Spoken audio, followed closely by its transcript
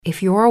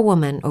If you're a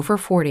woman over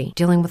 40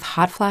 dealing with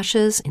hot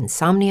flashes,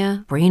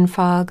 insomnia, brain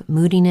fog,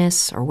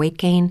 moodiness, or weight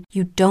gain,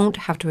 you don't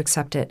have to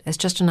accept it as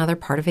just another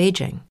part of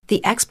aging.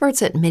 The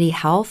experts at MIDI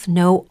Health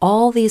know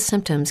all these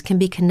symptoms can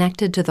be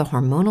connected to the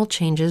hormonal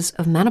changes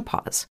of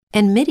menopause.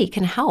 And MIDI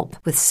can help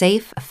with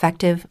safe,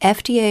 effective,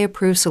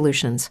 FDA-approved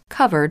solutions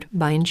covered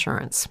by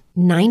insurance.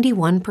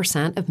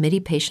 91% of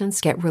MIDI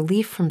patients get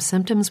relief from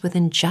symptoms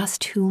within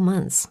just 2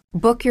 months.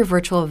 Book your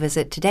virtual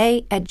visit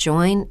today at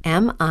joinmidi.com.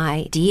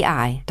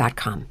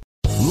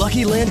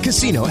 Lucky Land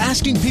Casino,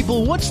 asking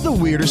people, what's the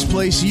weirdest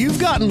place you've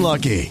gotten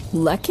lucky?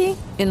 Lucky?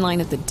 In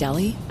line at the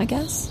deli, I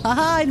guess?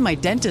 Aha, in my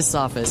dentist's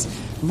office.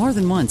 More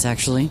than once,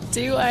 actually.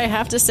 Do I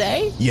have to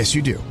say? Yes,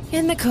 you do.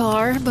 In the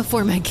car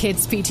before my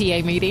kids'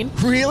 PTA meeting.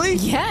 Really?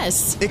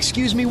 Yes.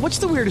 Excuse me, what's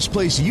the weirdest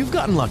place you've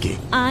gotten lucky?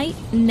 I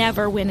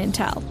never win and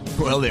tell.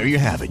 Well, there you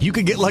have it. You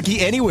can get lucky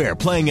anywhere,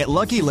 playing at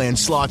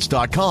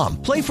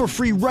LuckyLandSlots.com. Play for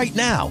free right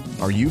now.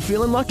 Are you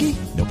feeling lucky?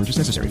 No purchase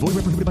necessary. Void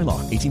where prohibited by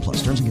law. 18 plus.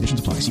 Terms and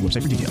conditions apply. See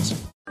website for details.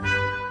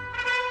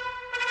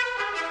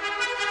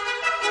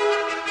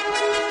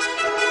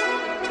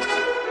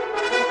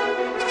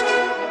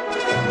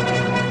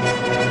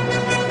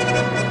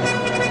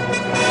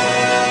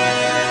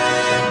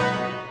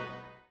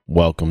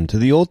 Welcome to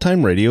the Old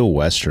Time Radio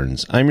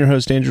Westerns. I'm your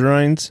host, Andrew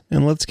Rhynes,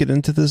 and let's get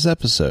into this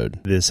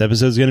episode. This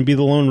episode is going to be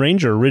The Lone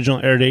Ranger.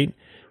 Original air date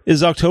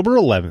is October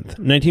 11th,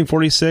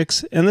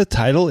 1946, and the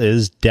title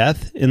is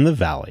Death in the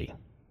Valley.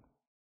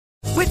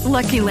 With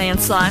Lucky Land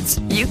Slots,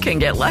 you can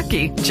get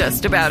lucky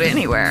just about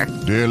anywhere.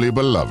 Dearly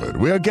beloved,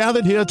 we are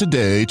gathered here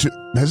today to...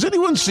 Has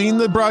anyone seen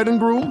the bride and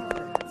groom?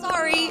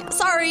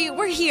 Sorry,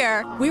 we're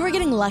here. We were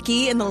getting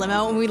lucky in the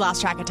limo and we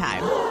lost track of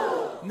time.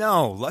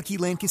 No, Lucky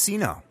Land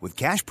Casino, with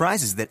cash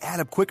prizes that add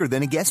up quicker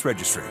than a guest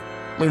registry.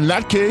 In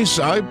that case,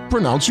 I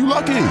pronounce you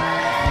lucky.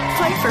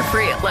 Play for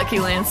free at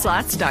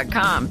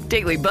LuckyLandSlots.com.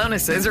 Daily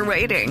bonuses are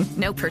waiting.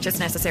 No purchase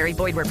necessary.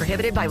 Void where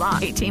prohibited by law.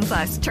 18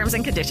 plus. Terms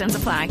and conditions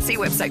apply. See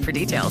website for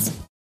details.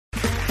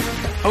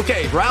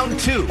 Okay, round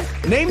two.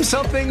 Name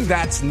something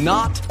that's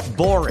not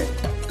boring.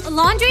 A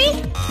laundry?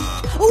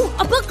 Ooh,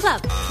 a book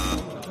club.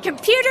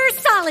 Computer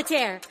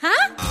solitaire,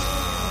 huh?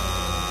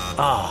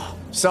 Ah,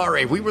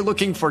 sorry, we were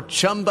looking for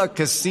Chumba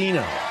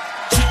Casino.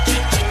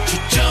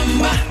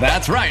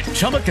 That's right,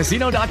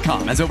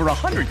 ChumbaCasino.com has over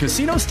 100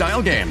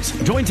 casino-style games.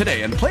 Join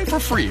today and play for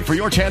free for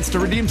your chance to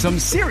redeem some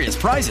serious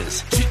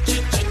prizes.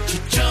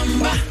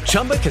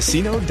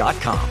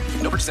 ChumbaCasino.com.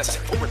 No purchase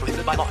necessary. Void where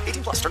prohibited by law.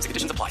 18 plus. Terms and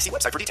conditions apply. See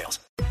website for details.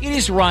 It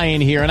is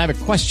Ryan here, and I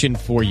have a question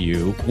for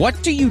you.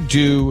 What do you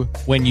do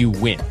when you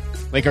win?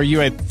 Like, are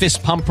you a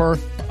fist pumper,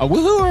 a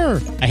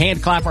woohooer, a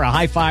hand clapper, a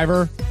high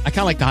fiver? I kind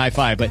of like the high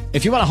five, but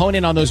if you want to hone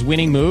in on those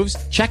winning moves,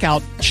 check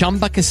out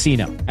Chumba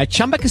Casino. At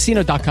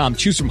ChumbaCasino.com,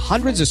 choose from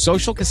hundreds of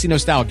social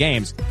casino-style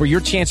games for your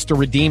chance to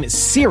redeem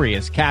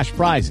serious cash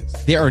prizes.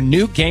 There are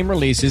new game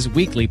releases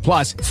weekly,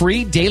 plus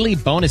free daily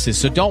bonuses,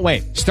 so don't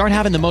wait. Start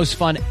having the most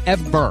fun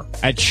ever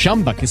at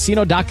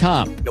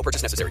ChumbaCasino.com. No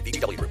purchase necessary.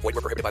 VGW. Void where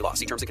prohibited by law.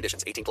 See terms and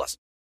conditions. 18 plus.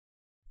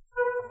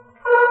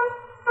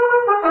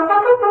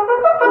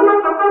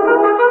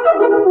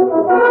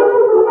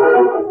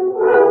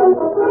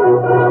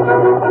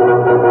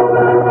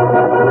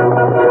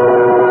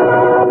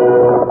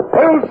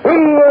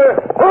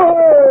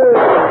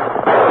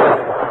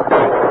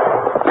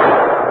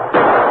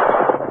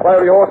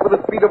 Fiery horse with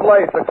the speed of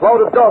light, a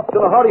cloud of dust,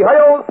 and a hearty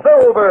hi-yo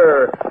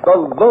Silver, the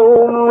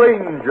Lone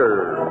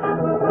Ranger.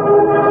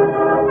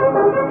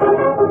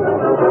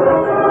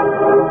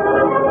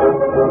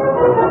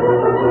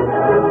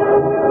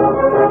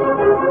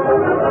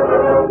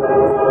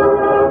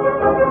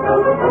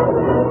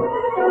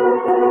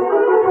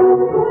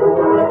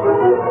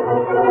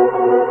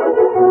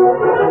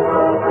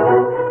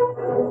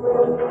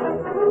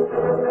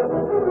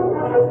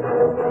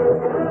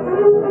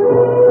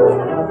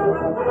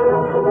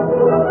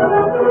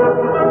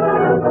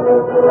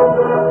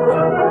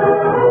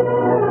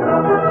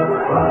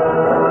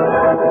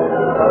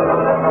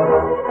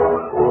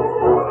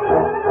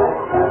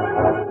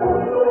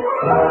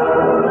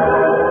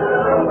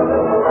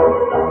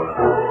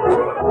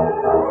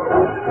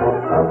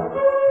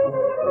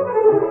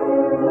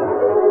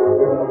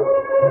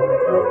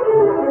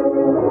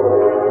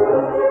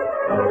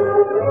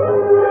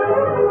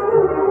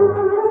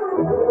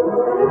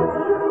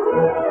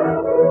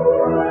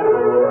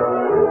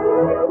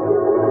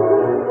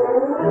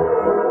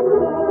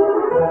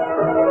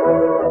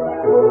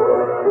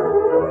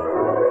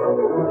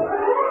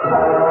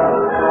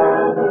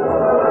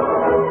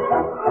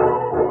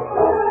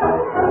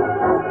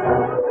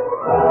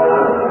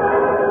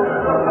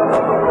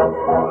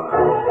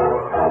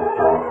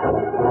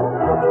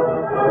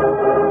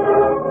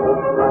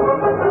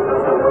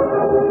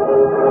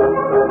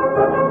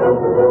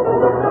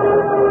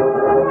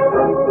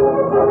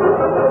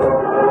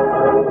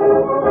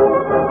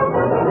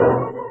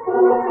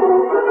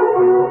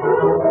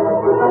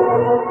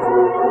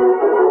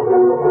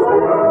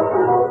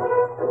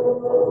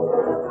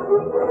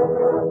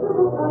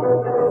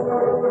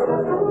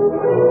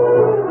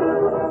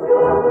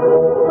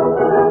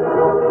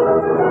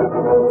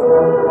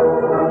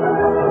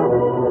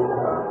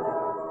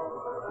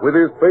 With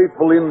his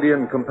faithful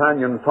Indian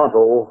companion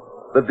Tonto,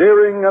 the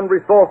daring and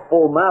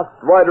resourceful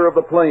masked rider of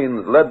the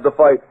plains led the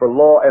fight for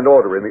law and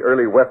order in the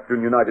early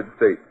western United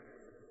States.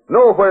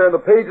 Nowhere in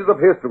the pages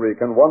of history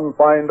can one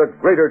find a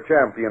greater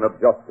champion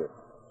of justice.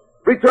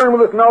 Return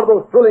with us now to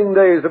those thrilling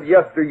days of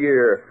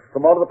yesteryear.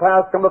 From out of the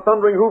past come the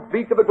thundering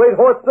hoofbeats of the great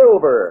horse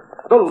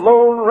Silver. The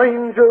Lone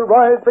Ranger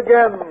rides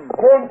again.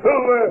 Come on,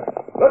 Silver!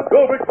 Let's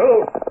go, big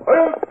fellow!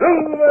 I'm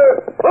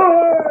Silver!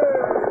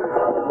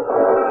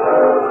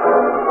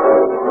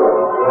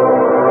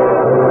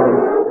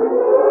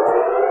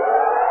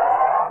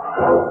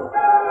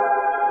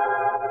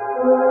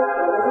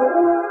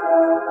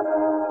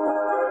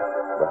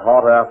 The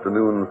hot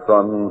afternoon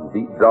sun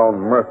beat down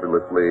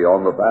mercilessly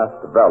on the vast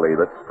valley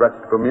that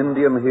stretched from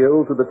Indian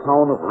Hill to the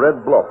town of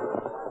Red Bluff.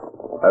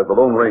 As the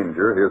Lone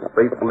Ranger, his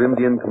faithful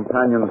Indian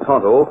companion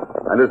Tonto,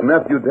 and his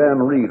nephew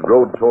Dan Reed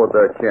rode toward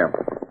their camp,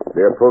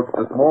 they approached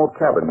a small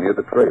cabin near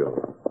the trail.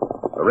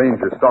 The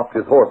ranger stopped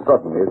his horse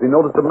suddenly as he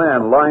noticed a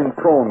man lying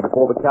prone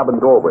before the cabin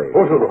doorway.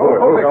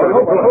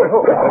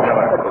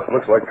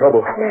 Looks like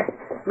trouble.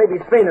 Maybe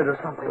he's fainted or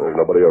something. There's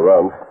nobody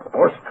around.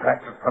 Horse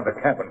tracks in front of the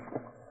cabin.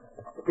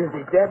 Is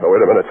he dead? Oh,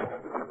 wait a minute.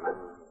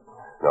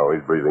 No,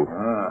 he's breathing.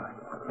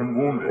 Been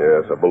wounded.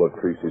 Yes, a bullet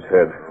creased his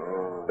head.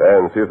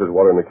 Dan, see if there's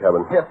water in the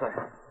cabin. Yes, sir.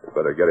 You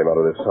better get him out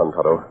of this sun,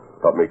 Tonto.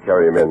 Help me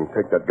carry him in.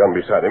 Take that gun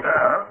beside him.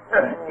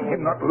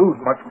 He'll not lose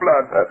much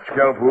blood. That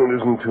scalp wound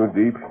isn't too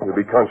deep. He'll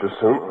be conscious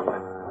soon.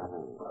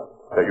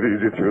 Take it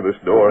easy through this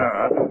door.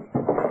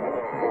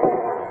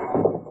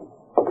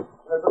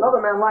 There's another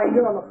man lying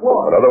here on the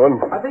floor. Another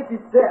one? I think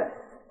he's dead.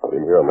 Put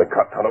him here on the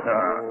cot, Tonto.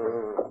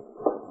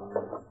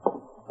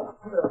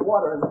 There's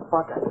water in the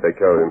bucket. Take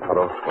care of him,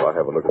 Tonto, while I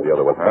have a look at the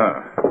other one.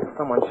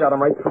 Someone shot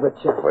him right through the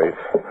chest. Wait.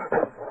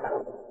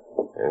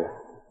 Yeah.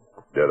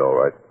 Dead, all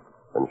right.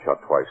 Been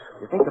shot twice.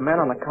 You think the man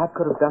on the cot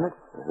could have done it?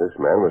 This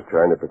man was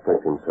trying to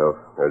protect himself.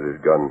 There's his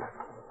gun.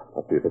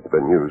 I'll see if it's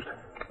been used.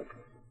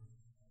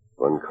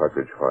 One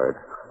cartridge fired.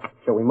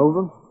 Shall we move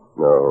him?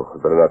 No, we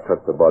better not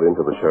touch the body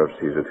until the sheriff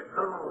sees it.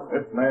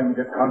 This man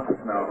get conscious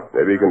now.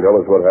 Maybe he can tell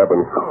us what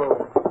happened.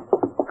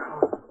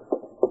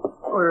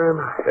 Where am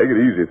I? Take it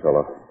easy,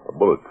 fella. A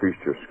bullet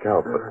creased your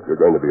scalp, but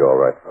you're going to be all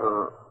right.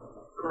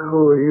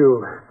 Who are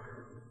you?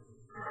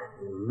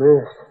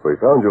 Miss. We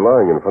found you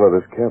lying in front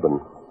of this cabin.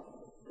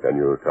 Can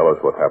you tell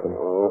us what happened?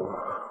 Oh,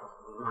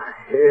 my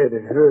head,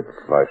 it hurts.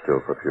 Lie still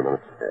for a few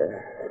minutes.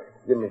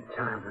 Give me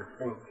time to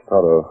think.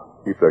 Tonto,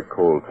 keep that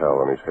cold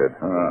towel on his head.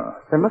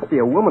 There must be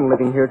a woman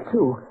living here,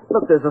 too.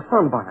 Look, there's a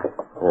sunbonnet.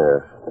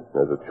 Yes,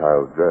 there's a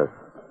child's dress.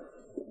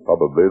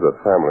 Probably the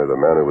family of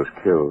the man who was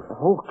killed. The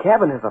whole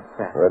cabin is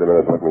upset. Wait a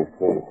minute, let me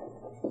see.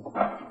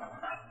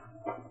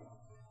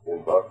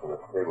 The box on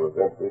the table is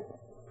empty.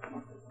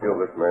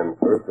 Killed this man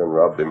first, then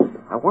robbed him.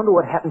 I wonder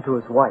what happened to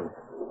his wife.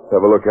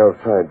 Have a look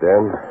outside,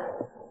 Dan.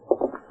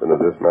 As soon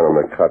as this man on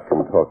the cot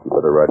can talk, you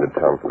better ride to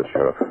town for the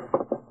sheriff.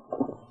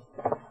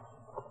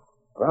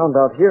 Ground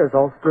out here is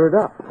all stirred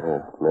up.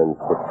 Yes, men's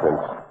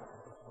footprints.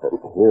 And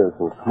here's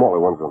some smaller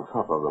ones on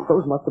top of them.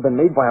 Those must have been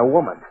made by a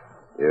woman.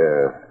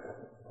 Yeah.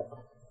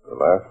 The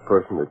last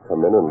person to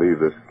come in and leave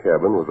this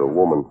cabin was a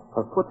woman.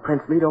 Her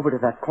footprints lead over to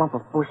that clump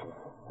of bushes.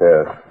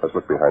 Yes, let's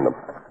look behind them.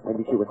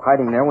 Maybe she was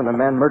hiding there when the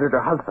man murdered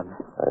her husband.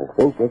 I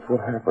think that's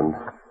what happened.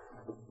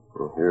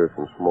 Well, here are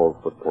some small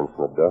footprints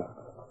in the dust.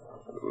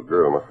 The little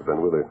girl must have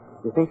been with her.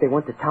 You think they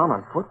went to town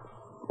on foot?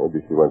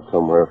 Maybe she went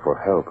somewhere for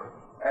help.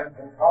 And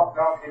talk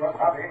now, see what's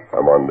happening.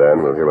 Come on,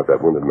 Dan. We'll hear what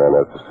that wounded man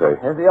has to say.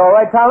 Is he all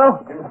right,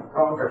 Tonto?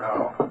 Stronger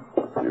now.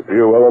 You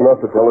feel well enough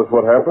to tell us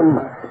what happened?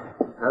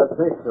 I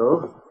think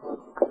so.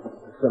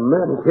 Some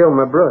men killed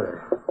my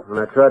brother.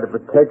 When I tried to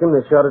protect him,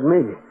 they shot at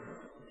me.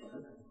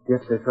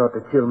 Guess they thought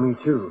to kill me,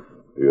 too.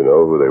 Do you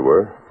know who they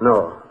were?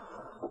 No.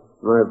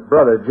 My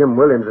brother, Jim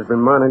Williams, has been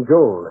mining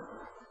gold.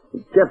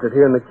 He kept it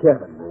here in the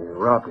cabin. They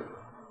robbed him.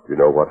 Do you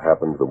know what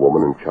happened to the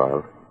woman and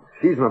child?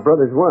 She's my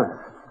brother's wife.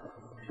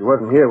 She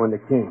wasn't here when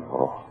they came.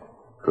 Oh.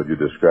 Could you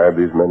describe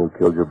these men who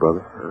killed your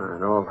brother?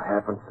 It all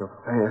happened so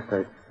fast,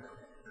 I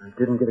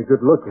didn't get a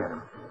good look at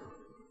him.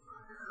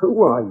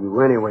 Who are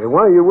you, anyway?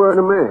 Why are you wearing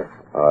a mask?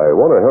 I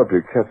want to help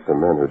you catch the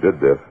men who did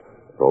this.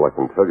 That's all I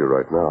can tell you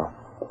right now.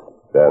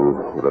 Dan,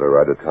 you better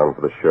ride to town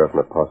for the sheriff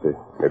and the posse.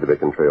 Maybe they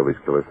can trail these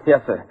killers.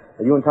 Yes, sir.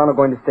 Are you and Tonto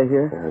going to stay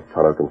here?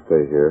 Tonto can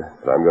stay here,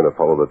 and I'm going to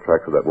follow the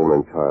tracks of that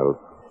woman and child.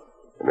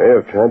 They may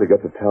have tried to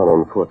get to town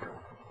on foot.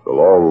 It's a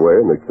long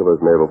way, and the killers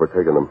may have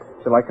overtaken them.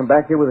 Shall I come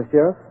back here with the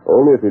sheriff?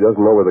 Only if he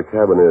doesn't know where the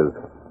cabin is.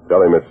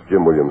 Tell him it's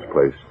Jim Williams'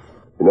 place.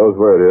 He knows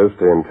where it is.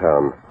 Stay in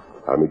town.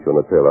 I'll meet you on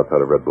the trail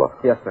outside of Red Bluff.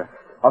 Yes, sir.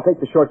 I'll take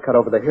the shortcut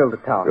over the hill to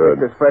town. Good.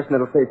 It's fresh and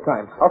it'll save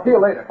time. I'll see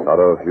you later.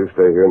 Tonto, you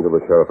stay here until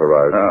the sheriff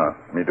arrives.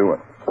 Me do it.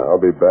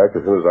 I'll be back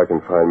as soon as I can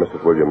find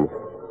Mrs. Williams.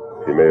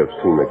 He may have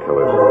seen the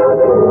killers.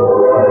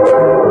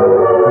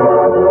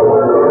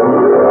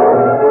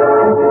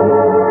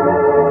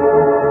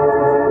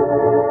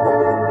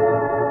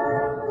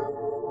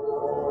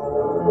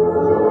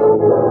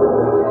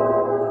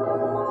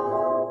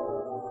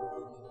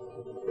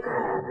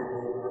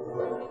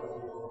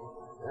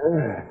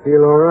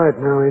 Feel all right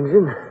now,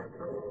 Injun.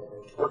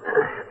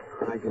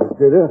 I can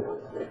sit up.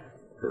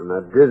 I'm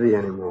not dizzy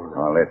anymore.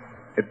 Well,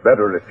 it's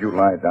better if you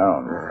lie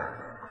down.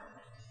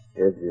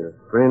 Is your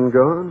friend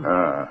gone?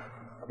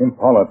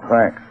 Impala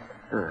tracks.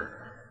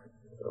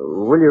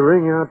 Will you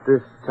wring out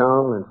this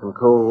towel and some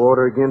cold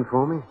water again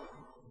for me?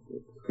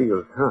 It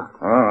feels hot.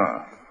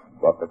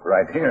 Got it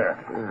right here.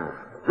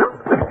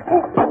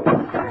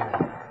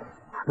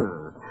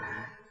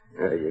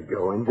 There you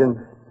go,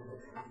 Injun.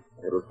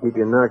 It'll keep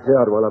you knocked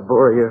out while I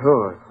bore your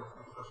horse.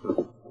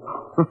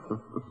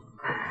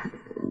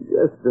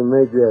 Just to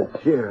make that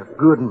sheriff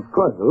good and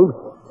puzzled,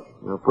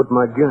 I'll put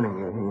my gun in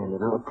your hand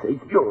and I'll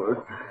take yours.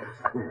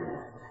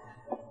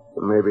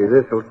 Maybe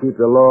this will keep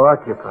the law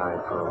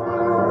occupied for a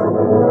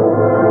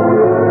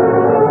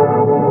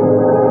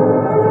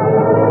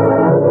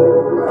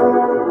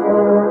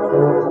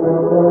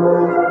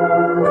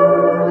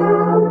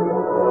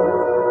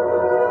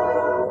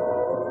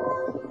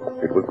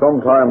It was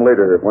some time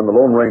later when the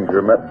Lone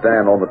Ranger met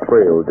Dan on the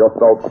trail just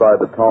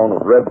outside the town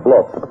of Red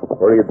Bluff,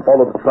 where he had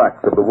followed the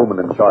tracks of the woman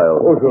and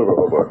child. Oh,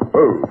 Silver,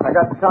 I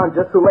got to town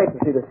just too late to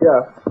see the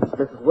sheriff.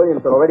 Mrs.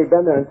 Williams had already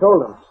been there and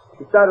told him.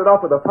 He started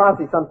off with a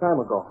posse some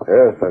time ago.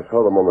 Yes, I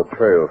saw them on the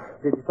trail.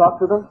 Did you talk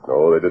to them?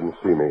 No, they didn't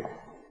see me.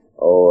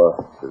 Oh,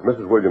 is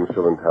Mrs. Williams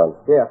still in town?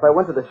 Yes, I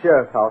went to the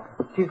sheriff's house.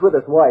 She's with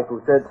his wife, who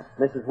said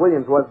Mrs.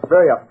 Williams was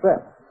very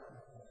upset.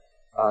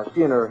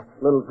 She and her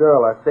little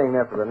girl are staying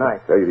there for the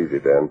night. Take it easy,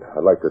 Dan.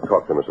 I'd like to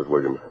talk to Mrs.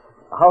 Williams.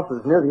 The house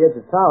is near the edge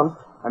of town.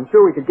 I'm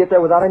sure we could get there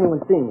without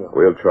anyone seeing you.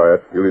 We'll try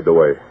it. You lead the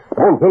way.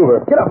 Come on,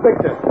 Silver. Get up,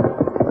 Victor.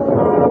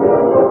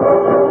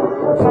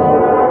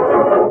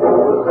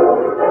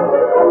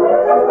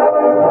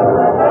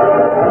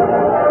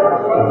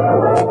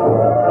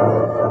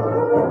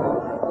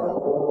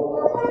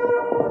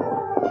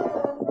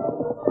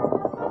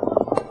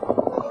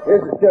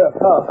 Here's the sheriff's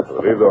house.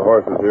 We'll leave the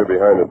horses here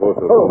behind us, both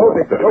of them. Oh,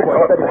 Victor. Oh,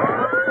 boy. Steady.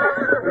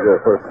 You go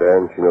first,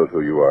 Dan. She knows who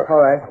you are. All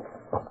right.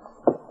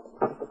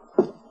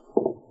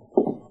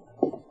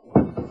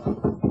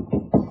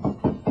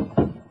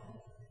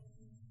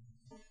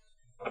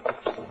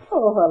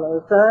 Oh, hello,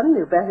 son.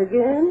 You back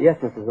again?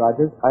 Yes, Mrs.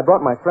 Rogers. I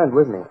brought my friend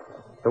with me.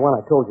 The one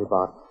I told you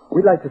about.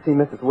 We'd like to see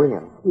Mrs.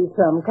 Williams. She's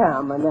some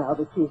calmer now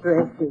that she's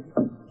rested.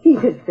 She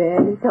could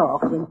barely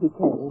talk when she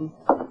came.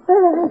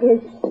 Well, I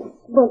guess...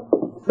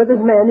 But this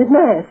man is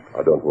masked.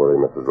 Don't worry,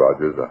 Mrs.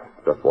 Rogers. I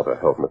just want to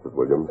help Mrs.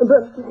 Williams.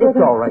 It's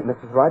all right,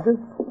 Mrs. Rogers.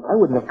 I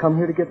wouldn't have come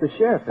here to get the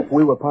sheriff if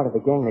we were part of the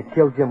gang that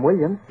killed Jim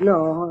Williams.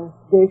 No,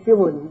 I guess you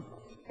wouldn't.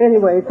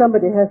 Anyway,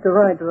 somebody has to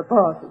ride to the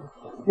party.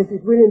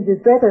 Mrs. Williams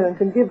is better and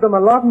can give them a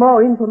lot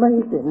more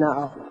information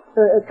now.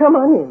 Come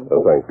on in.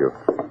 Oh, thank you.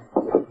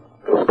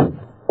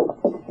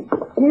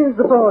 Here's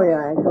the boy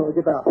I told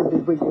you about,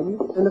 Mrs. Williams,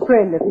 and a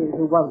friend of his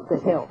who wants to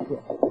help you.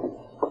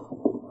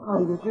 How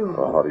do you do?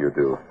 How do you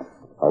do?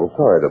 I'm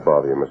sorry to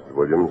bother you, Mr.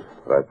 Williams,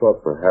 but I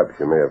thought perhaps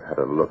you may have had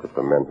a look at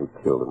the men who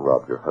killed and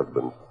robbed your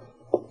husband.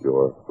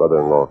 Your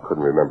brother-in-law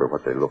couldn't remember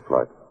what they looked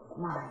like.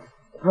 My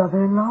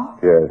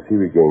brother-in-law? Yes, he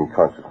regained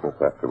consciousness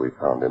after we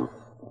found him.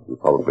 You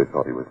probably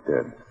thought he was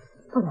dead.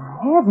 But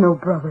I have no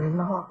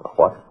brother-in-law.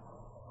 What?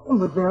 I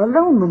was there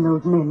alone when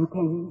those men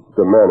came.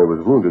 The man who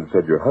was wounded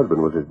said your husband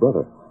was his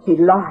brother. He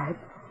lied.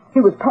 He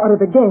was part of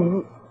the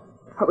gang.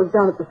 I was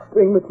down at the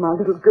spring with my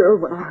little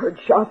girl when I heard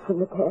shots in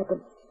the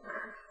cabin.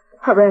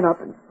 I ran up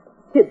and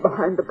hid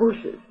behind the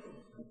bushes.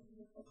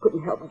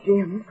 Couldn't help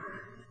Jim.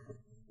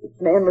 This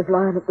man was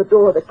lying at the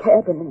door of the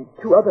cabin, and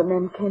two other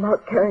men came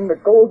out carrying the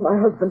gold my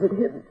husband had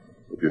hidden.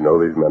 Did you know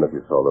these men if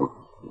you saw them?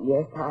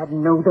 Yes, I'd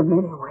know them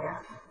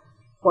anywhere.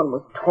 One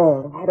was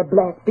tall and had a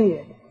black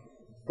beard.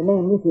 The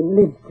man with him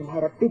limped and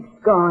had a big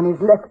scar on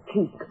his left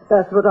cheek.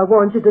 That's what I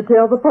want you to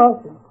tell the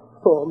party.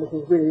 Poor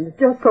Mrs. Williams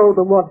just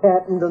told them what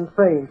happened and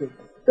fainted.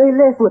 They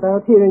left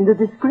without hearing the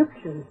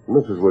description.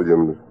 Mrs.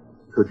 Williams,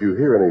 could you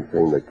hear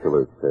anything the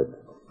killer said?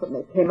 When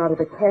they came out of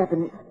the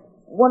cabin,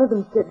 one of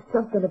them said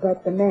something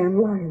about the man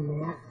lying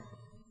there.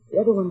 The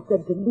other one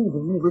said to leave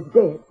him, he was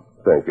dead.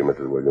 Thank you,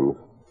 Mrs. Williams.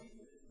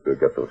 We'll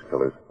get those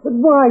killers. But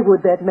why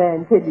would that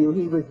man tell you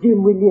he was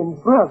Jim Williams'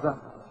 brother?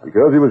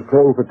 Because he was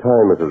playing for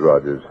time, Mrs.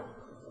 Rogers.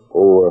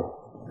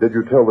 Oh, did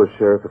you tell the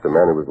sheriff that the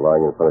man who was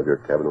lying in front of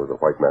your cabin was a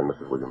white man,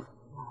 Mrs. Williams?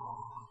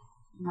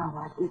 No,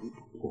 I didn't.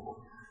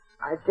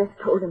 I just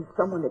told him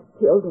someone had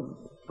killed and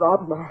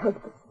robbed my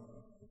husband.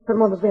 And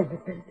one of them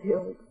had been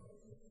killed.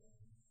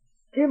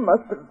 Jim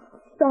must have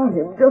shot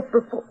him just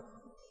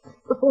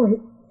before he...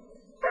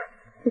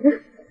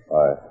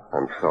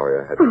 I'm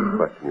sorry I had to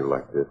question you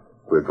like this.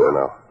 We'll go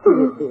now.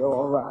 You'll be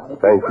all right.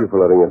 Thank you for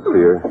letting us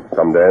see her.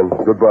 Come, Dan.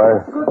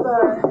 Goodbye.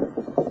 Goodbye.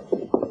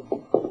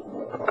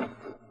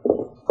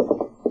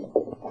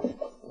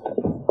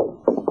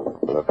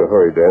 We'll have to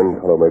hurry, Dan.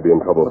 Tonto may be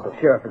in trouble. The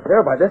sheriff is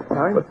there by this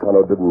time. But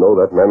Tonto didn't know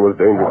that man was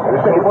dangerous.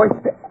 Steady, boy.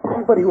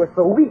 But he was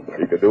so weak.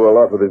 He could do a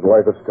lot with his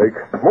life at stake.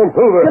 Come on,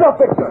 Silver. Get up,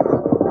 Victor.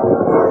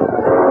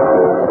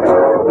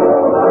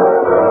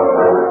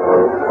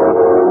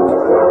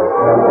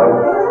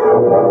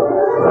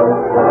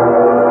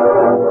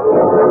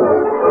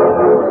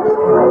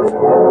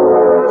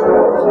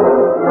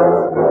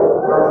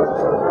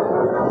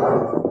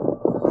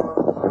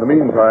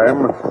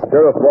 meantime,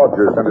 Sheriff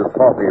Rogers and his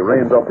posse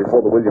reined up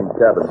before the Williams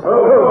cabin.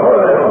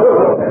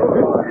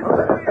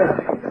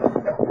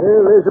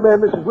 Well, there's the man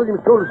Mrs.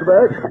 Williams told us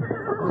about.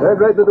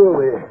 Right in the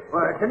doorway.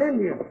 Why, it's an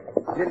Indian.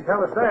 He didn't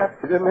tell us that.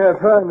 She didn't have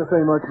time to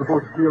say much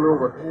before she keeled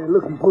over.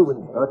 Look, he's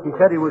moving. He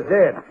said he was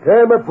dead.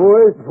 Tie him up,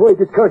 boys, before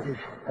he gets conscious.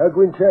 I'll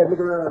go inside and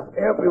look around.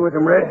 Help me with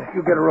him, Red.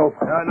 You get a rope.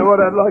 I know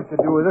what I'd like to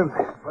do with him.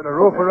 Put a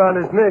rope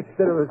around his neck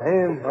instead of his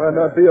hands. Might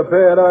not be a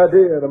bad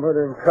idea, the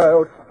murdering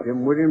coyote.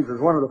 Jim Williams is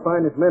one of the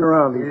finest men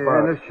around these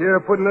parts. And the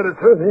sheriff wouldn't let us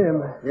hurt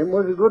him. Jim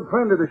was a good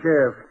friend of the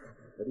sheriff.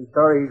 But he's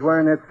sorry he's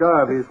wearing that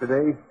scar of his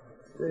today.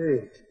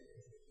 Say,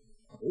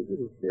 maybe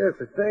the sheriff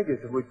would thank us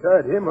if we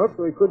tied him up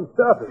so he couldn't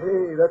stop us.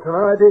 Hey, that's an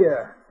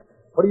idea.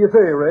 What do you say,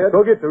 Red?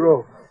 Go get the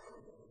rope.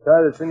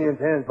 Tie this Indian's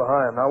hands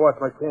behind him. I'll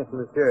watch my chance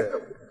with the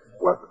sheriff.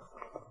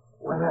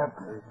 What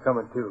happened? He's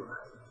coming to.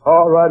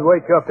 All right,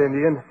 wake up,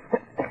 Indian.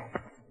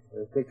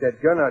 Take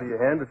that gun out of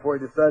your hand before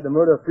you decide to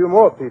murder a few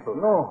more people.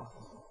 No.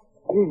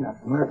 He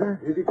not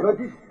murder. Is he,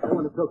 Clutchy? I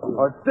want to talk to you.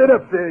 Oh, sit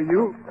up there,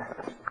 you.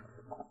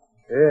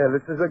 Yeah,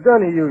 this is a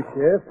gun he used,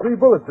 Sheriff. 3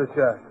 bullets are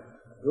shot.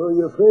 So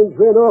your friends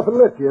ran off and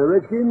left you,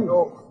 Redskin?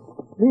 No.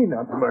 Me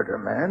not murder,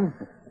 man.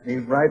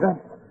 Me right up.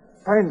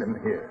 Find him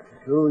here.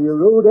 So you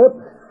rode up,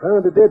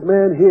 found a dead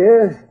man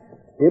here,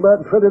 came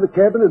out in front of the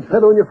cabin and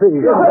fell on your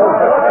face.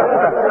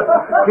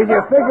 Can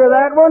you figure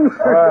that one?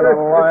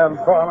 Lion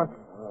varmint.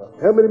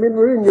 How many men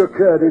were in your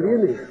crowd,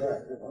 Indian?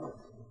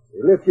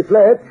 They left you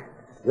flat.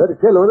 You had to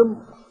tell on them.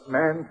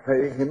 Man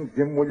say him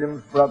Jim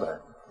Williams'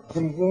 brother.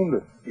 Him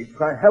wounded. He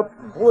try help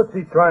him. What's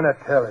he trying to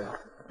tell him?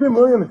 Jim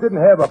Williams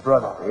didn't have a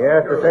brother. He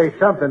has to say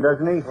something,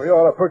 doesn't he? We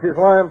ought to push his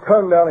lying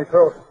tongue down his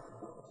throat.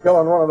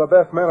 Killing one of the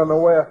best men in the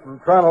West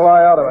and trying to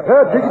lie out of it.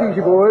 Take it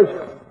easy, boys.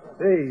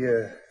 Hey,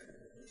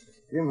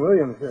 Jim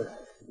Williams,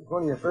 he's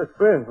one of your first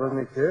friends,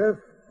 wasn't he, Sheriff?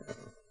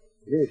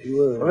 Yes, he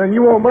was. Well, then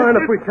you won't mind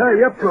if we tie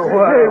you up for a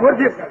while. Hey, would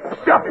you?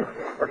 Stop it.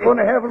 We're going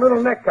to have a little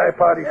necktie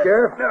party,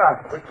 Sheriff.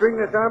 We string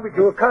this army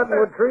to a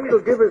cottonwood tree. It'll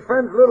give his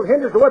friends a little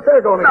hint as to what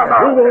they're going to get.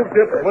 We won't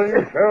get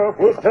blamed, Sheriff.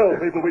 We'll tell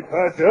people we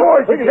tied you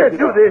up. Boys, you can't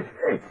do this.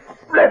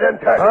 Let him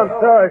tie you. I'm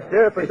sorry,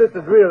 Sheriff, but this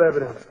is real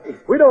evidence.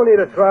 We don't need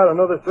a trial on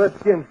other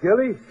Redskins,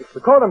 Gilly. We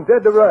caught him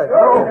dead to rights.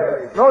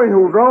 No,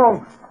 you was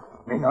wrong.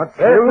 Me not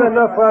That's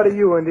enough out of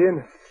you,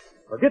 Indian.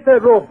 Well, get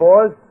that rope,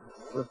 boys.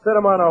 We'll set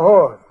him on a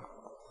horse.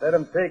 Let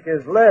him take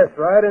his last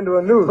ride into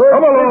a noose.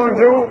 Come along,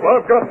 you.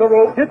 I've got the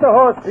rope. Get the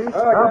horse, Pete.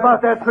 How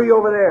about that tree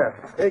over there?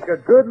 Take a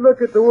good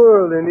look at the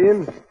world,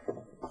 Indian.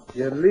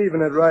 You're leaving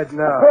it right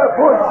now.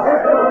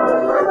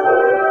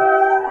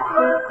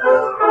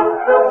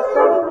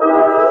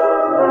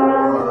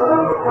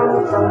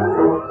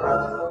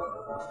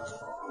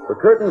 The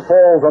curtain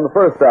falls on the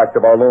first act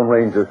of our Lone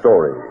Ranger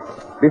story.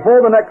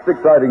 Before the next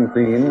exciting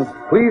scene,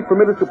 please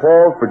permit us to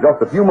pause for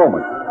just a few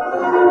moments.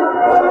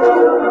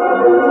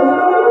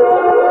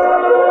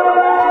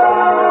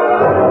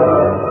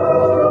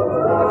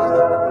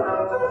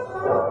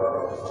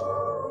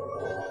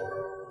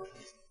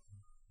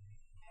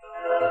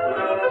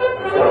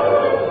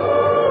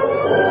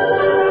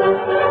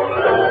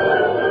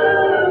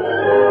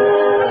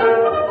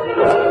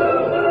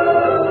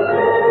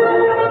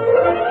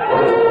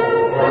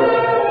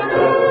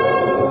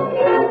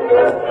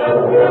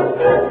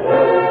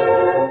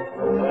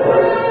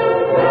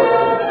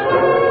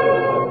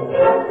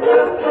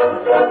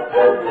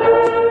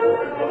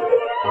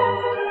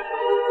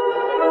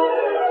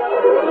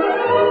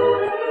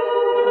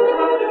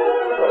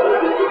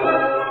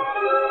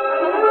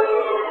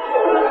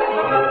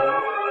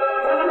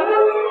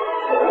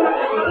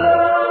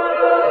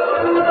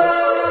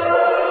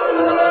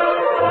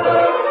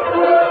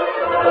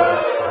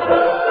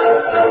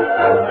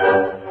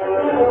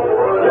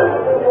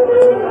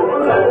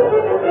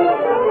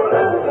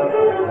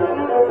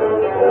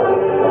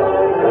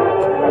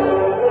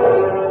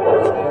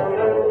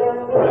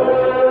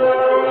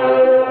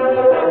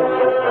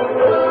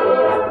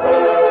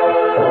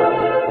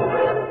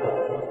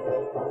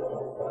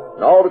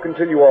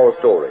 Continue our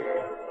story.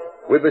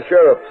 With the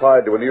sheriff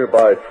tied to a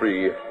nearby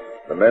tree,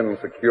 the men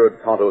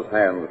secured Tonto's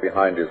hands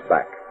behind his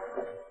back.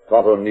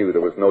 Tonto knew there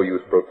was no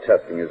use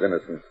protesting his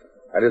innocence,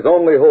 and his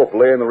only hope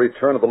lay in the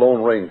return of the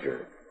Lone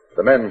Ranger.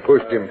 The men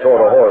pushed him toward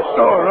a horse.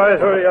 All right,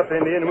 hurry up,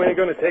 Indian. We ain't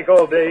going to take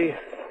all day.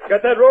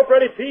 Got that rope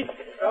ready, Pete?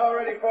 All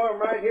ready for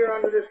him right here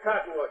under this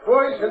cottonwood.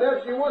 Boys, and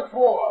that's you once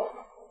more.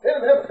 Let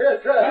him have a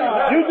fair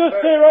trial. You just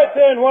stay right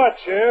there and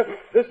watch, Sheriff.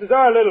 This is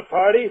our little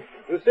party.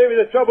 We'll save you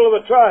the trouble of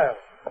a trial.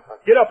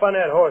 Get up on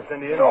that horse,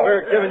 Indian. No,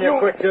 we're giving you a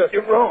quick tip.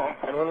 You're wrong.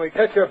 And when we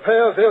catch your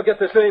pals, they'll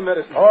get the same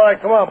medicine. All right,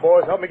 come on,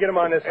 boys. Help me get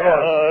them on this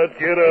horse.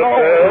 Get up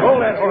there.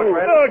 Hold that horse,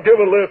 Red. Give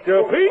a lift,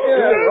 you Pete.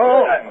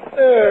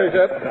 There's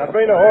it. Now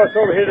bring the horse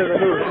over here to the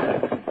noose.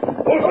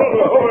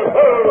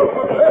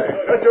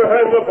 Get your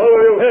hands up, all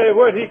of you. Hey,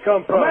 where'd he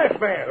come from? Masked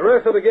man. The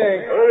rest of the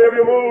gang. Any of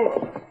you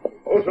move.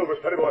 Oh, Silver,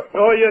 steady, boy.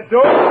 No, you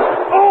don't.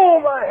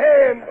 Oh, my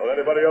hand. Will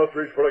anybody else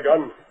reach for a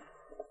gun?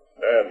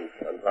 Dan,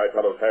 untie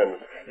Tonto's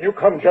hands. You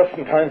come just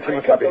in time,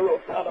 Timothy.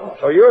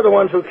 So you're the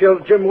ones who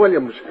killed Jim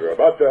Williams. You're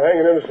about to hang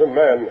an innocent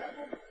man.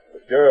 The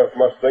sheriff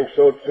must think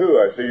so, too.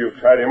 I see you've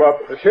tied him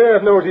up. The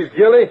sheriff knows he's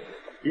guilty.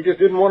 He just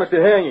didn't want us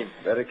to hang him.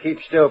 Better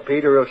keep still,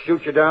 Peter. He'll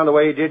shoot you down the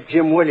way he did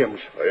Jim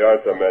Williams. They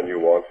aren't the men you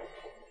want.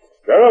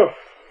 Sheriff,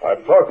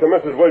 I've talked to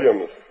Mrs.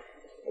 Williams,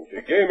 and she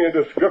gave me a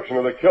description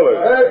of the killers.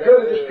 I've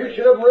got a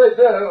description of them right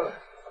now.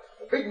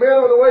 A big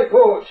man with a white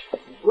coat.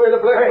 He's wearing a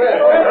black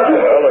mask.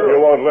 Well, if you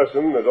won't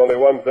listen, there's only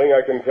one thing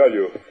I can tell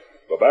you.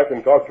 Go back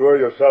and talk to her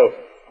yourself.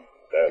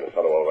 Dan, is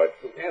Tonto all right?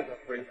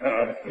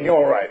 You're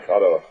all right.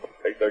 Tonto,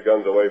 take their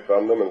guns away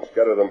from them and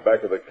scatter them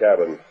back to the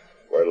cabin,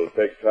 where it'll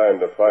take time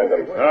to find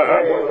them.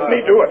 Let me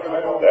do it.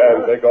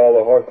 Dan, take all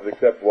the horses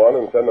except one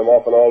and send them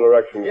off in all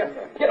directions. Yes,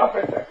 sir. Get up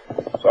there.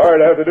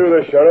 Sorry to have to do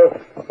this, Sheriff,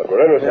 but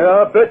we're innocent. Yeah,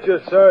 I'll bet you,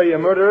 sir, you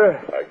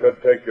murderer. I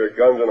could take your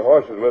guns and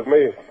horses with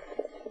me,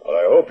 but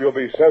I hope you'll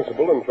be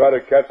sensible and try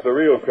to catch the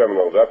real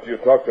criminals after you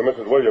talk to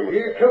Mrs. Williams.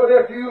 We're coming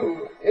after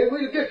you, and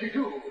we'll get you,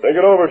 too. Think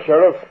it over,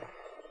 Sheriff.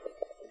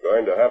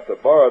 I'm going to have to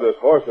borrow this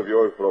horse of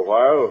yours for a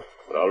while,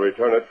 but I'll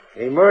return it.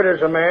 He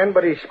murders a man,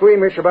 but he's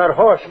squeamish about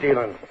horse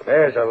stealing.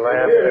 There's a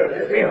lamb.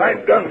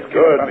 Behind guns,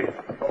 Good.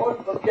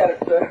 Let's get it,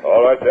 sir.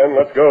 All right, then,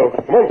 let's go.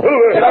 Come on,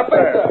 Silver. Get up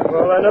there.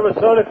 Well, I never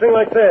saw anything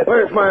like that.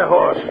 Where's my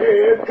horse?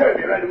 It's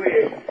Kirby right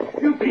away.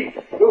 You, Pete,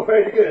 go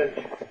find the guns.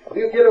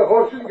 You get a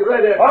horse and get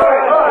right after. All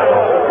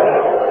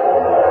right.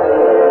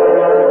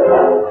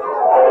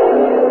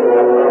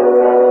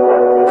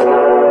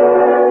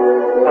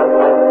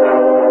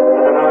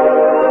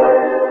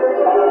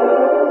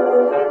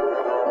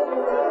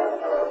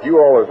 A few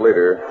hours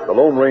later, the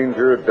Lone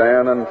Ranger,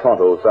 Dan, and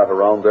Tonto sat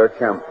around their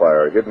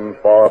campfire, hidden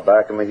far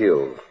back in the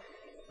hills.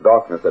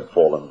 Darkness had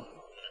fallen.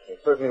 They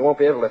certainly won't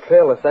be able to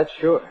trail us, that's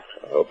sure.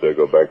 I hope they'll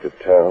go back to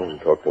town and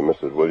talk to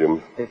Mrs.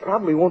 Williams. They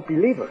probably won't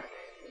believe her.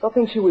 They'll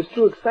think she was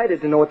too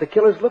excited to know what the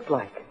killers looked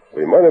like.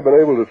 We might have been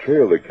able to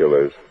trail the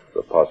killers.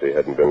 The posse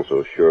hadn't been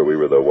so sure we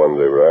were the ones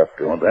they were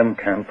after. Well, them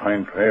can't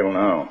find trail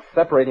now.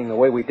 Separating the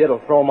way we did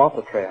will throw them off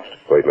the trail.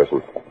 Wait,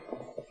 listen.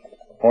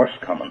 Horse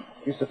coming.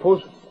 You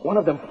suppose one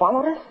of them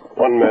followed us?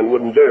 One man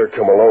wouldn't dare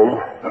come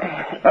alone.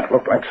 That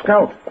looked like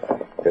Scout.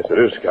 Yes, it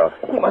is, Scout.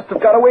 He must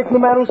have got away from the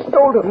man who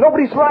stole him.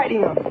 Nobody's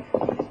riding him.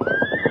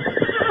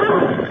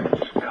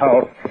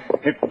 Scout,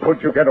 it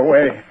could you get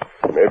away?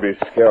 Maybe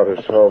Scout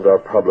has solved our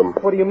problem.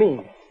 What do you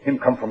mean? Him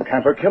come from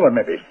Camper Killer,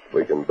 maybe.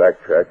 We can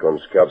backtrack on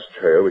Scout's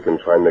trail. We can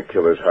find the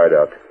killer's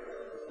hideout.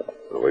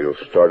 And we'll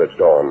start at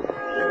dawn.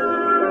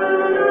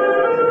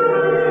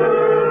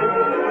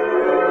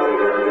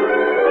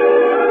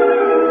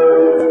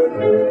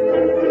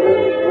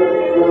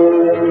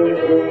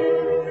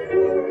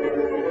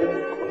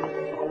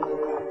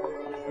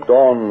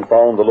 Dawn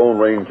found the Lone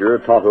Ranger,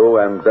 Tonto,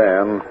 and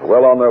Dan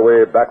well on their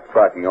way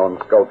backtracking on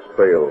Scout's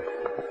trail.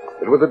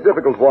 It was a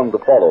difficult one to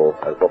follow,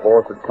 as the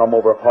horse had come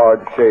over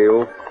hard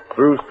shale,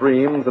 through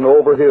streams, and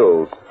over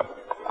hills.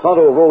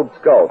 Tonto rode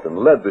Scout and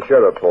led the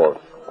sheriff's horse.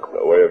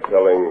 No way of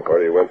telling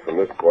where he went from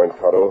this point,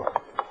 Tonto.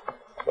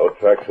 No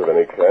tracks of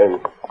any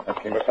kind. That's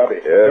Kimasabi.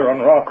 Yes. They're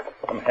on rock.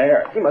 Some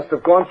hair. He must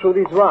have gone through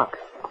these rocks.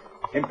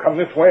 Him come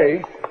this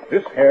way.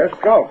 This hair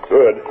Scout.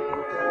 Good.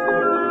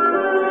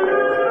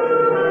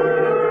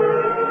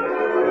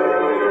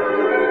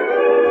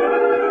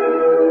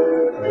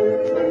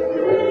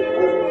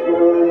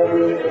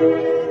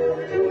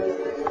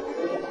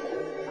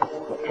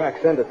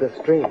 Tracks end at this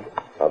stream.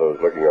 Tonto's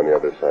looking on the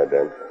other side,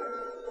 Dan.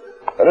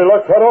 Any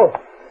luck, Tonto?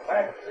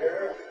 Thanks,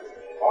 sir.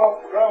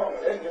 Off ground,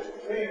 engine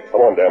speed.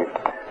 Come on, Dan.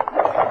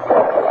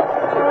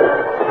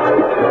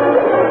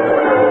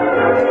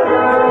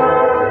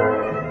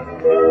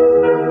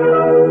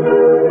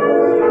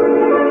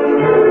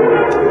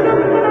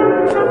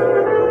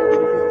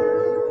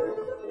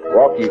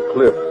 Rocky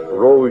cliffs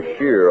rose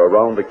sheer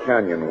around a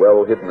canyon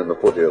well hidden in the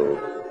foothills.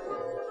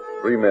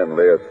 3 men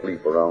lay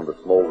asleep around a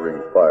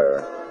smoldering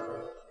fire.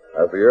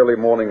 As the early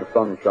morning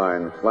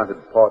sunshine slanted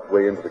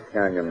partway into the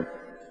canyon,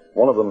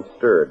 one of them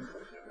stirred.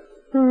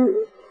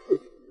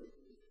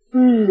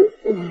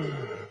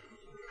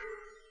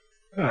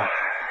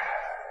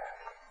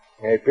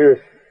 Hey,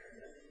 Pierce.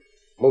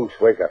 Moose,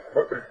 wake up.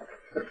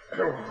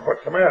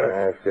 What's the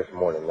matter? It's just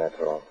morning, that's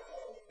all.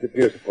 Get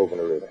Pierce a poke in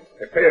the rib.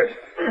 Hey, Pierce.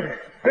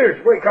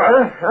 Pierce, wake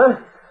up. Huh?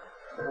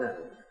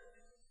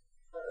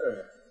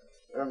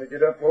 Time to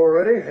get up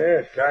already?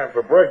 Yeah, it's time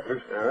for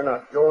breakfast. We're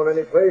not going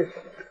any place.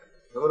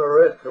 I'm gonna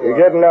rest a while. You're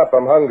getting up.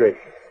 I'm hungry.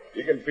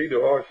 You can feed the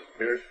horses,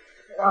 Pierce.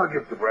 I'll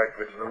get the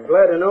breakfast. I'm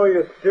glad to know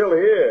you're still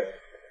here.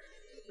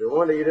 No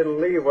wonder you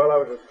didn't leave while I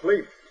was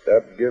asleep.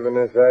 Stop giving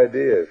us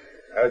ideas.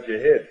 How's your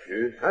head,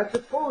 Pierce? I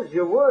suppose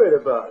you're worried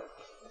about it.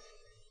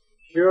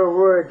 Sure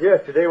worried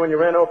yesterday when you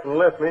ran off and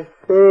left me.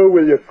 Oh,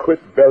 will you quit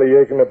belly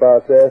aching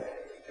about that?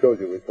 Told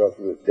you we thought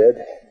you was dead.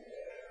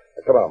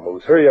 Now, come on,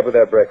 Moose. Hurry up with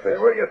that breakfast.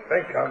 Hey, what do you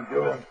think I'm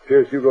doing?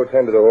 Pierce, you go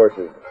tend to the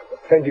horses.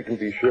 Then you can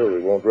be sure we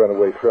won't run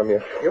away from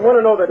you. You want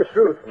to know the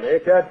truth,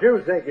 Nick? I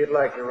do think you'd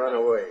like to run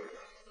away.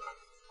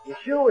 You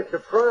sure were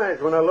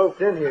surprised when I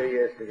loped in here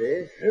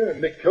yesterday. Yeah,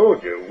 Nick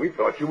told you. We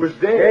thought you was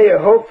dead. Yeah, you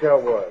hoped I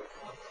was.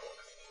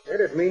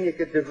 That'd mean you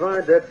could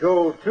divide that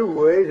gold 2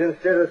 ways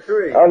instead of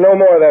 3. No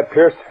more of that,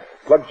 Pierce.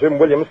 slugged Jim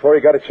Williams before he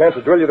got a chance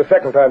to drill you the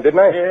second time, didn't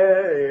I?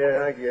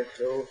 Yeah, I guess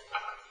so.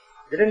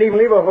 You didn't even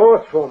leave a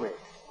horse for me.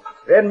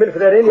 If it hadn't been for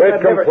that Indian, Quit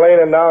I'd never...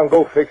 complaining now and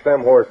go fix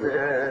them horses.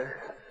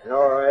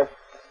 All right.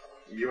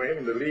 You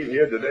aiming to leave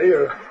here today,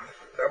 or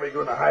are we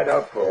going to hide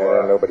out for a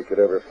while? Nobody could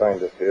ever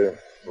find us here.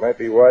 Might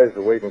be wise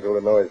to wait until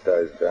the noise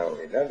dies down.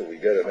 Now that we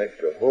got an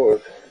extra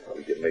horse,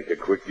 we can make a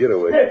quick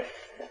getaway.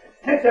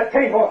 Nick, that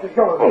paint horse is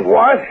gone.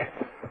 What?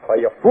 Why,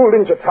 you fool,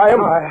 didn't you tie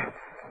him?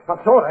 I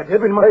thought I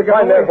did. We must They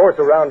find that horse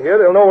around here.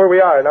 They'll know where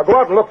we are. Now go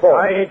out and look for him.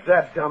 I ain't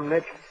that dumb,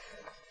 Nick.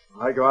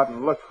 I go out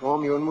and look for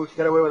him. You and Moose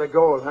get away with the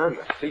gold, huh?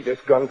 See this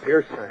gun,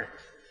 Pierce?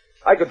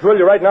 I could drill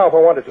you right now if I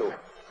wanted to.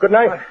 Good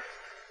night.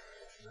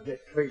 Nick,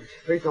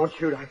 please don't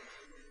shoot.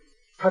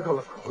 I'll go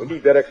look for him. We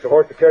need that extra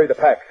horse to carry the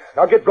pack.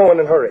 Now get going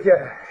and hurry.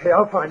 Yeah,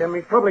 I'll find him.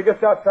 He's probably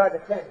just outside the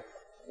tent.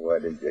 Why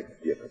didn't you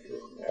give it to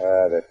him?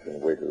 That can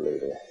wait till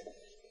later.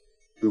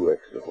 2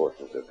 extra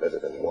horses are better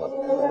than 1.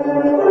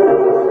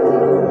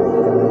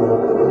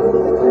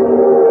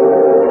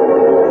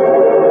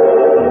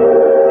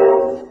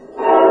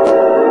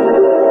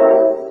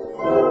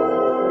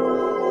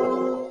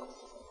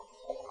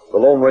 The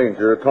Lone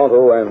Ranger,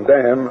 Tonto, and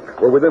Dan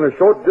were within a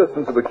short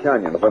distance of the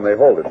canyon when they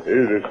halted.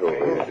 Easy.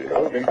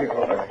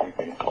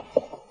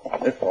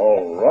 It's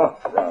all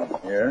rock around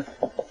here.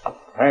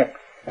 Hank,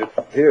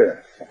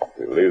 disappear.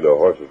 We leave the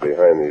horses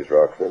behind these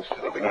rocks.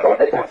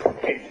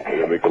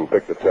 Maybe we can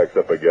pick the tracks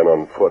up again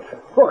on foot.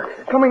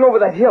 Look, coming over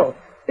that hill.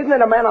 Isn't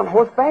it a man on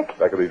horseback?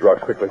 Back of these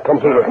rocks quickly. Come,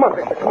 Silver. Come on,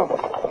 Victor, come on.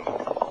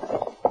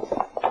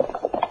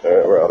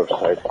 We're out of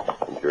sight.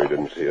 I'm sure he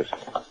didn't see us.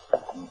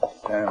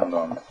 Stand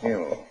on the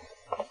hill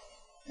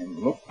and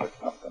look for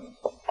something.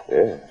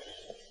 Yes.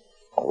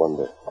 I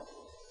wonder.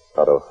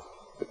 Otto,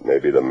 it may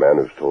be the man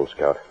who's told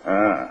Scout.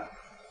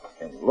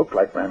 It look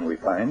like man we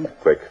find.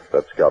 Quick,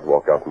 let Scout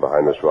walk out from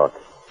behind this rock.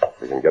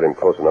 If we can get him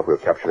close enough, we'll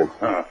capture him.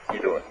 You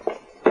do it.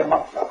 Come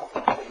on.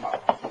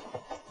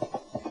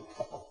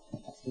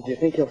 Do you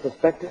think he'll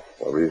suspect us?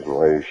 No reason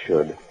why he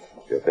should.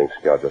 Do you think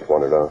Scout just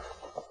wandered off?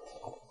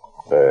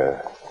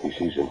 There. He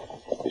sees him.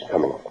 He's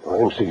coming. Let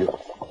him see you.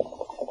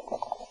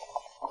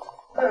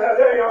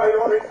 There you are,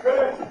 you old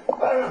critter.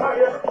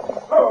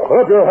 Put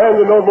up your hands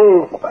and don't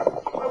move.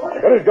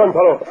 Get his gun,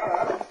 fellow.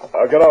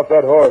 Now get off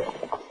that horse.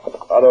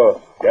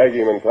 Otto, gag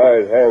him and tie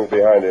his hands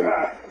behind him.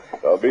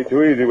 Don't be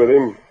too easy with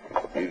him.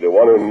 He's the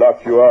one who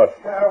knocked you out.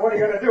 What are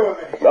you going to do with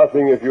me?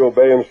 Nothing if you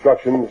obey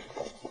instructions.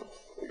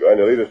 You're going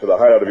to lead us to the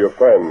hideout of your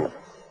friends.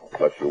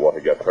 Unless you want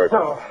to get hurt.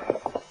 No,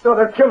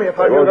 they'll kill me if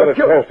I They do. won't They'll get a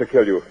kill chance to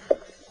kill you.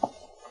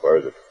 Where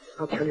is it?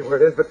 I'll tell you where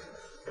it is, but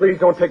please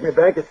don't take me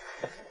back. It's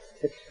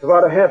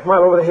about a half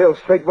mile over the hill,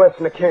 straight west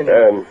in the canyon.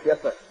 Dan.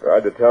 Yes, sir.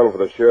 Ride to town for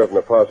the sheriff and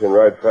the posse and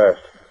ride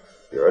fast.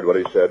 You heard what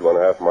he said,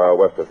 1/2 mile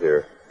west of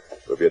here.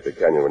 We'll be at the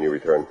canyon when you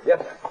return. Yes,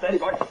 sir. Steady,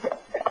 boy.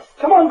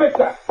 Come on,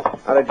 Victor.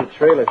 How did you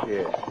trail us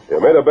here? You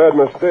made a bad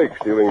mistake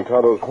stealing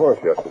Tonto's horse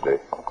yesterday.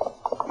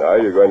 Now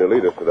you're going to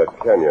lead us to that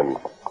canyon.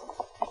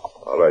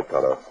 All right,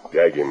 Tonto.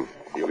 Gag him.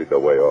 You lead the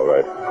way, all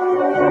right.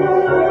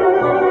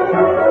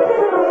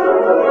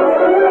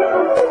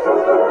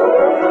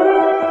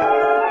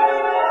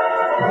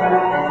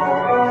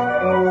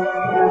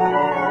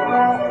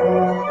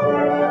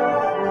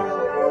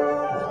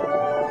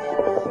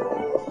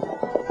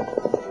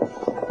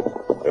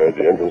 There's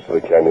the entrance to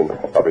the canyon.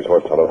 Up his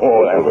horse, Tonto.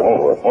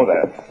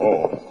 There.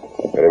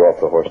 Get him off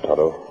the horse,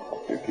 Tonto.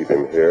 You keep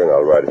him here, and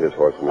I'll ride his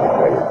horse into the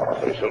canyon.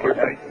 Say, Silver,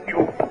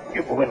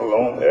 you go in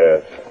alone.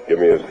 Yes. Give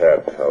me his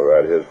hat. I'll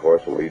ride his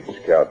horse and lead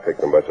Scout. Take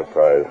them by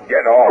surprise.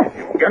 Get off,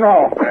 you. Get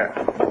off.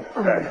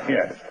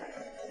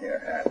 Here,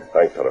 hat.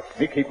 Thanks, Tonto.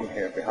 Me keep him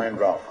here behind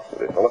Ralph.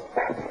 Steady, fella.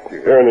 If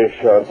you hear any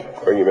shots,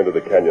 bring him into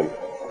the canyon.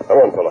 Come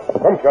on, fella.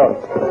 Come, Scout.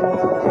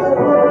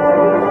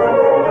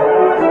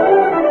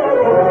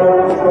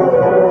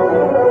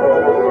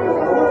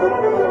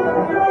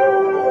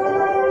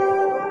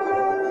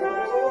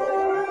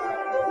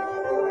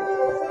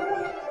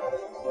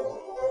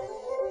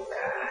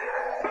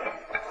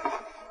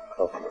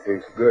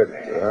 Tastes good.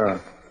 Yeah.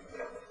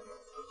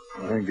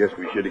 I guess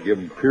we should have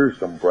given Pierce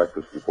some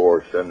breakfast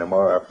before sending him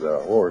out after the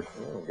horse.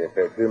 Get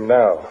that to him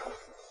now.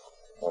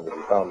 Wonder if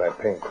he found that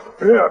paint.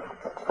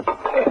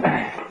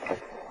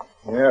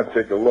 Yeah,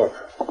 take a look.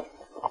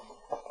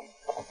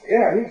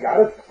 Yeah, he got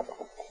it.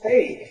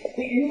 Hey,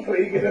 he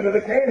easily get into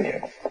the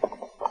canyon.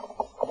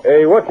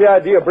 Hey, what's the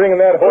idea of bringing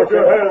that horse Put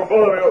your in? hand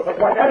full of you.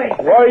 Why, that ain't...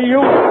 Why you...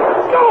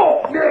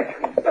 No! Nick!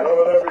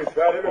 Over there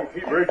beside him and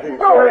keep reaching.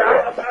 No,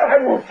 I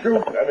won't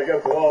shoot. Stand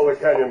against the wall of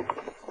the canyon.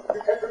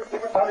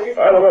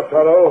 Tie them up,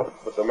 Tonto.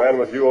 Put the man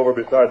with you over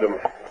beside them.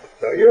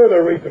 So you're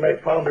the reason they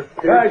found us,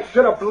 Pierce. I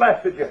should have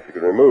blasted you. You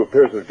can remove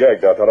Pierce's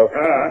gag now, Tonto.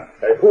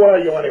 Hey, who are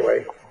you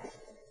anyway?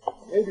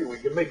 Maybe we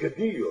can make a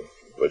deal.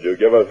 Would you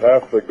give us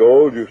half the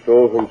gold you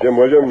stole from Jim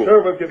Williams?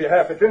 Sure, we'll give you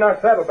half. It's in our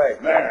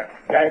saddlebag. There,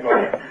 gang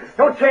on him.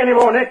 Don't say any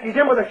more, Nick. He's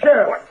in with the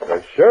sheriff.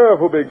 The sheriff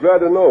will be glad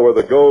to know where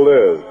the gold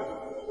is.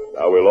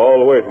 Now we'll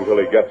all wait until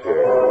he gets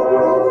here.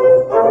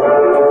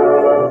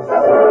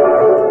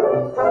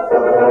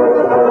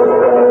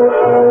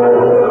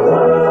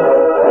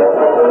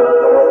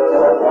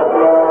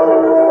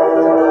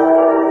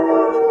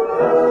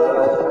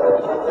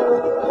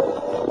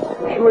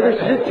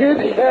 kid?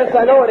 Yes,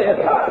 I know it is.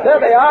 There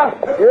they are.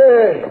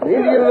 Yeah, the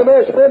Indian and the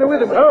masked man are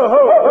with him.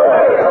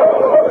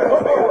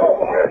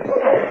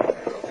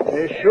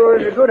 This sure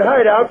is a good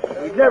hideout.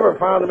 We've never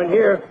found them in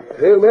here.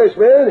 Well, masked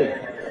man,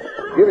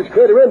 give us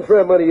quite a run for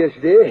our money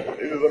yesterday.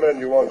 These are the men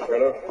you want,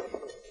 Shadow.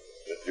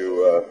 Did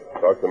you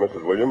talk to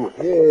Mrs. Williams?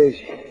 Yes.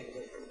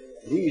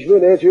 These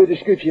men answer your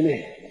description.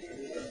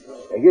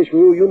 I guess we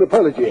owe you an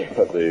apology.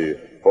 The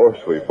horse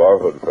we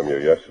borrowed from you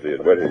yesterday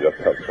had waited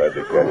just outside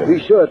the canyon. We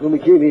saw it when we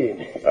came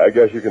in. I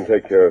guess you can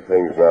take care of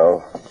things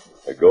now.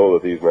 The gold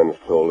that these men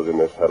stole is in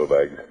this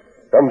saddlebag.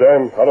 Come,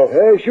 Dan. Hello.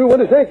 I sure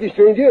want to thank you,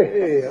 stranger.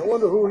 Hey, I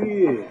wonder who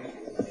he is.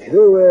 You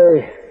know,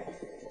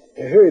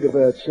 I heard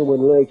about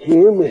someone like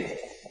him.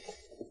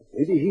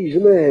 Maybe he's a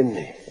man.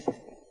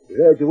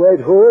 Rides a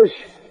white horse,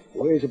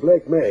 wears a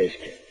black mask.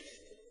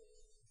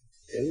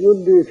 I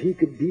wonder if he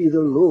could be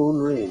the Lone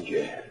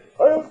Ranger.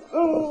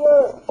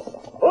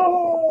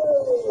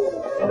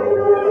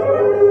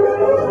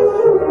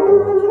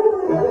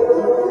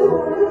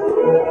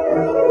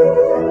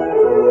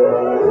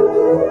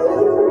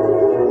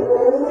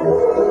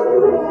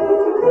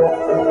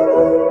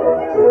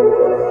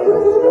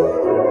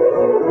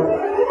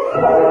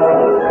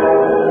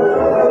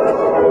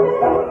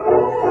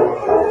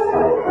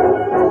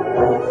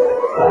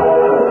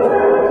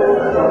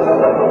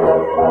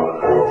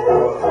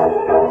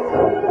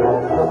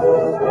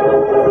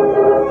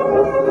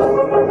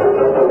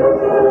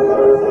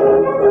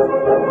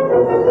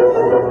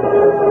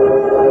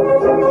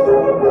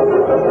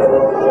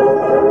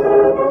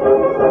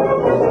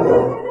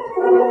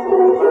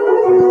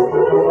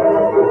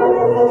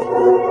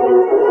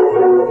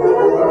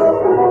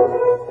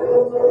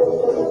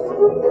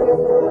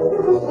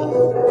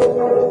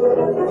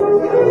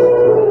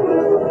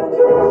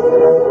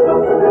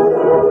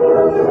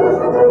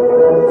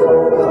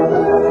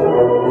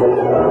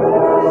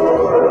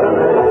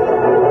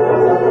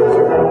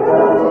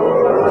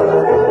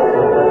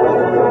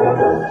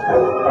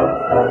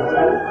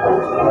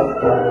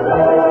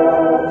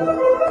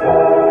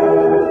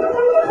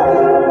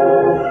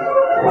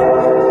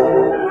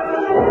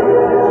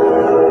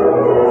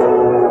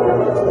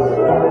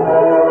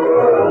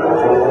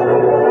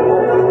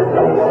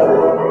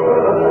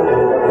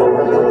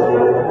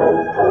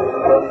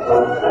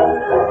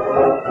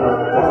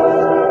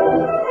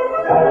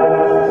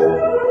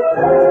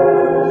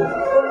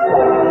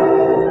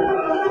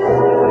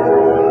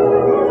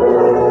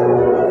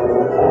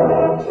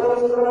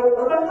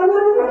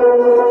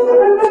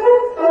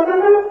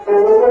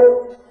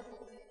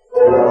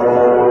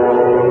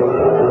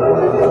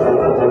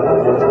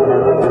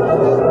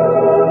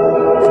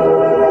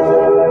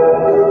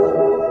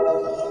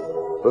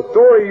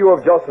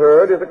 Just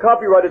heard is a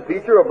copyrighted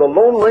feature of the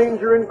Lone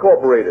Ranger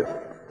Incorporated.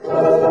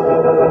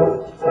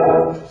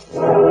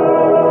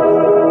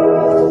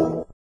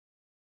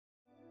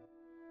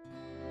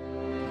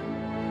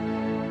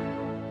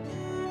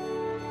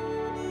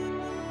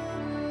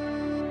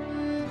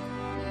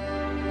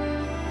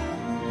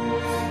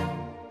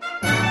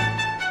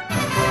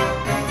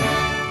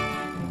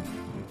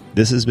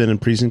 This has been a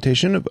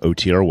presentation of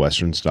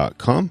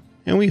OTRWesterns.com,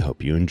 and we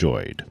hope you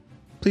enjoyed.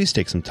 Please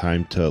take some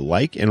time to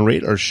like and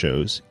rate our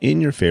shows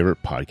in your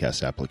favorite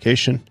podcast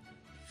application.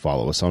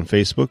 Follow us on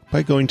Facebook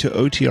by going to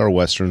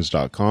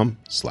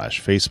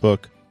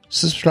otrwesterns.com/Facebook.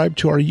 Subscribe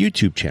to our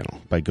YouTube channel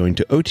by going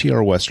to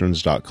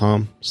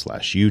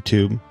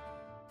otrwesterns.com/YouTube.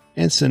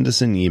 And send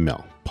us an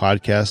email,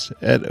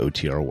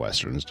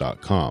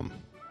 podcast@otrwesterns.com.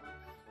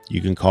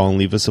 You can call and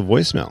leave us a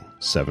voicemail,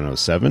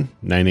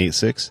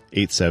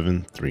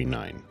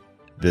 707-986-8739.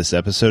 This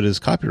episode is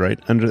copyright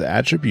under the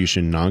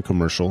Attribution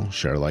Non-Commercial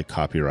Share-alike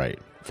copyright.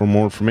 For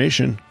more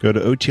information, go to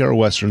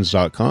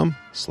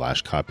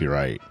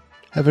otrwesterns.com/copyright.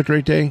 Have a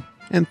great day,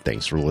 and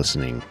thanks for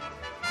listening.